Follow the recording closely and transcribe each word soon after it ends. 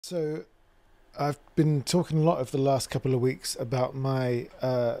So I've been talking a lot over the last couple of weeks about my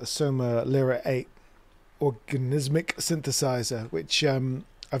Soma Lyra 8 organismic synthesizer, which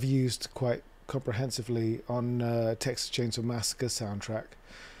I've used quite comprehensively on Texas Chainsaw Massacre soundtrack.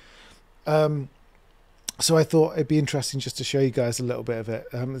 Um, so I thought it'd be interesting just to show you guys a little bit of it.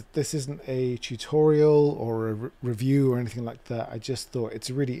 This isn't a tutorial or a review or anything like that. I just thought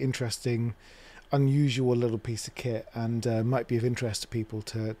it's a really interesting, unusual little piece of kit, and might be of interest to people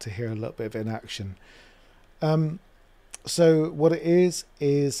to hear a little bit of it in action. So what it is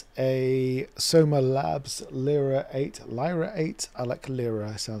a Soma Labs Lyra 8. Lyra 8? I like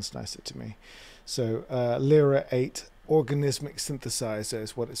Lyra, sounds nicer to me. So Lyra 8 organismic synthesizer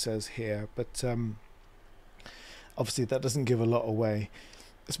is what it says here, but obviously that doesn't give a lot away.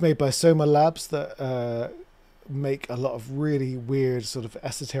 It's made by Soma Labs that make a lot of really weird sort of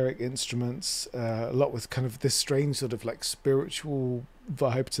esoteric instruments, a lot with kind of this strange sort of like spiritual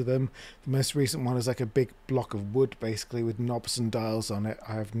vibe to them. The most recent one is like a big block of wood basically with knobs and dials on it.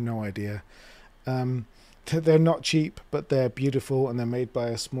 I have no idea. They're not cheap, but they're beautiful, and they're made by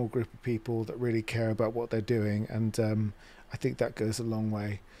a small group of people that really care about what they're doing, and I think that goes a long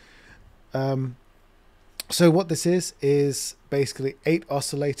way. So what this is basically 8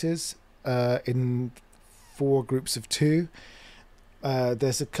 oscillators in 4 groups of 2.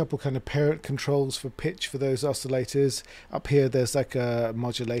 There's a couple kind of parent controls for pitch for those oscillators. Up here there's like a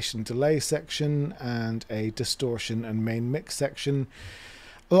modulation delay section and a distortion and main mix section.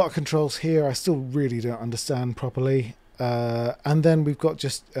 A lot of controls here I still really don't understand properly. And then we've got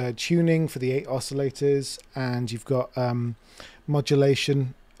just tuning for the 8 oscillators, and you've got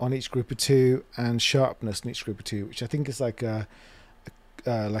modulation on each group of 2 and sharpness in each group of 2, which I think is like a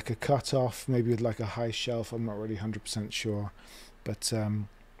cutoff, maybe with like a high shelf. I'm not really 100% sure, but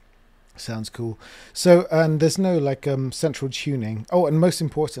sounds cool. So, and there's no like central tuning. Oh, and most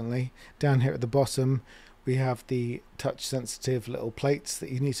importantly, down here at the bottom, we have the touch sensitive little plates that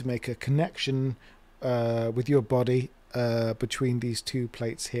you need to make a connection with your body between these 2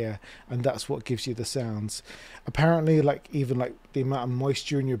 plates here, and that's what gives you the sounds. Apparently, like even like the amount of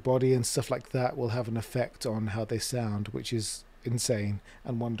moisture in your body and stuff like that will have an effect on how they sound, which is insane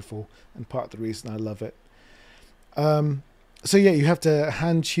and wonderful, and part of the reason I love it. So yeah, you have to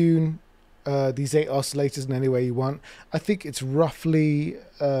hand tune these 8 oscillators in any way you want. I think it's roughly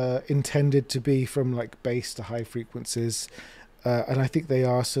intended to be from like bass to high frequencies, and I think they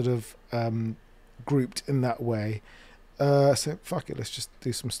are sort of grouped in that way. So fuck it, let's just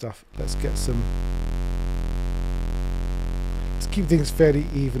do some stuff. Let's keep things fairly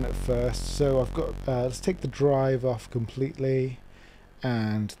even at first. So I've got let's take the drive off completely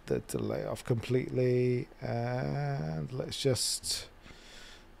and the delay off completely, and let's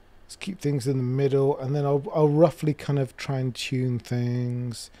keep things in the middle, and then I'll roughly kind of try and tune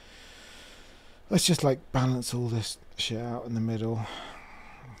things. Let's just like balance all this shit out in the middle.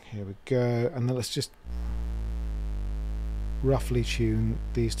 Here we go, and then let's just roughly tune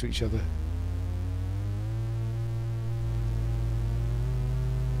these to each other.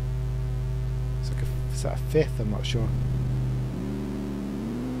 It's like is that a 5th? I'm not sure.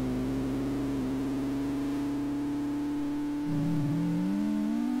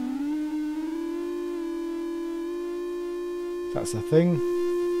 That's a thing.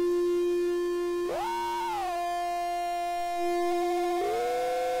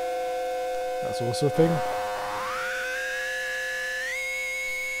 That's also a thing.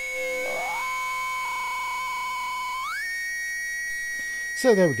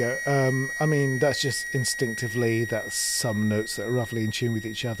 So there we go. I mean, that's just instinctively, that's some notes that are roughly in tune with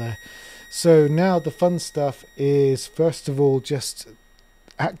each other. So now the fun stuff is, first of all, just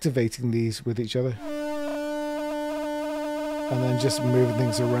activating these with each other, and then just moving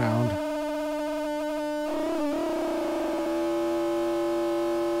things around.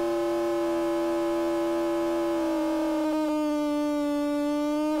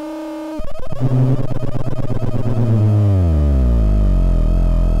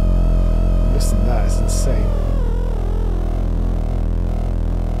 Listen, that is insane.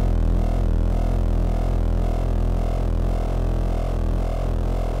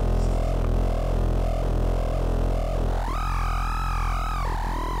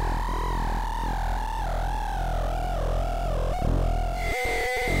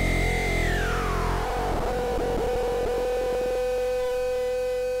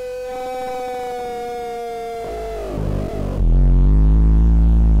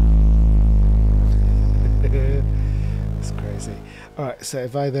 Alright, so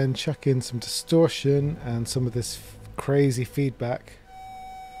if I then chuck in some distortion and some of this crazy feedback,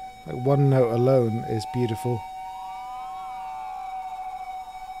 like one note alone is beautiful.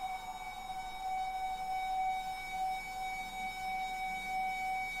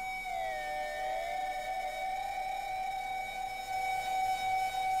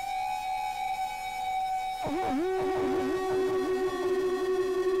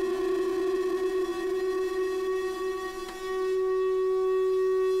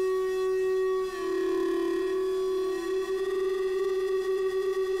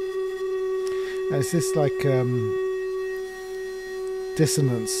 it's this like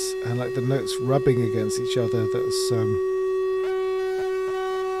dissonance and like the notes rubbing against each other that's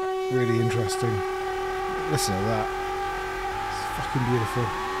really interesting. Listen to that. It's fucking beautiful.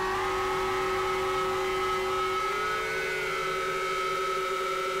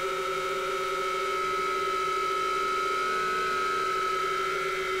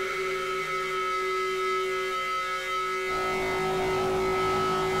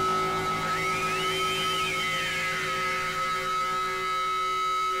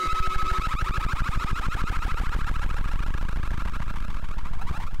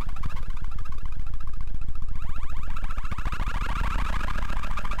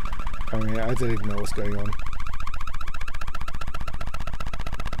 I mean, I don't even know what's going on.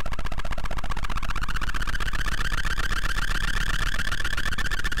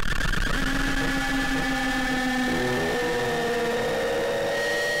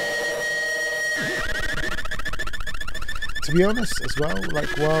 To be honest, as well,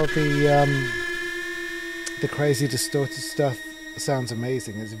 like while the crazy distorted stuff sounds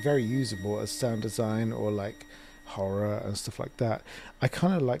amazing, it's very usable as sound design or like horror and stuff like that. I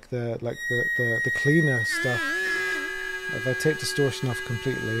kind of like the cleaner stuff. If I take distortion off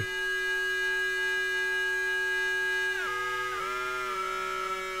completely,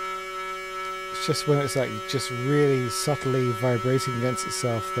 it's just when it's like just really subtly vibrating against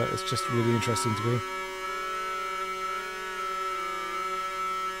itself that it's just really interesting to me.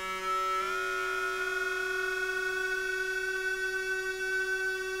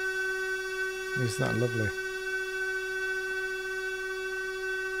 Isn't that lovely?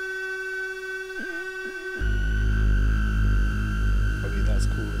 Okay, that's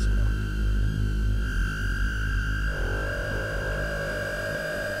cool as well.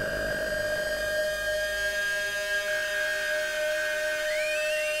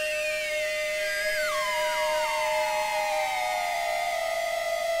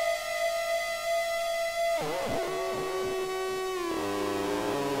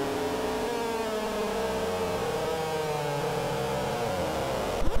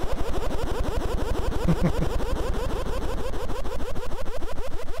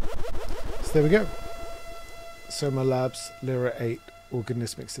 So there we go. Soma Labs Lyra 8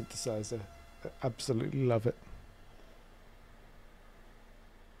 organismic synthesizer. I absolutely love it.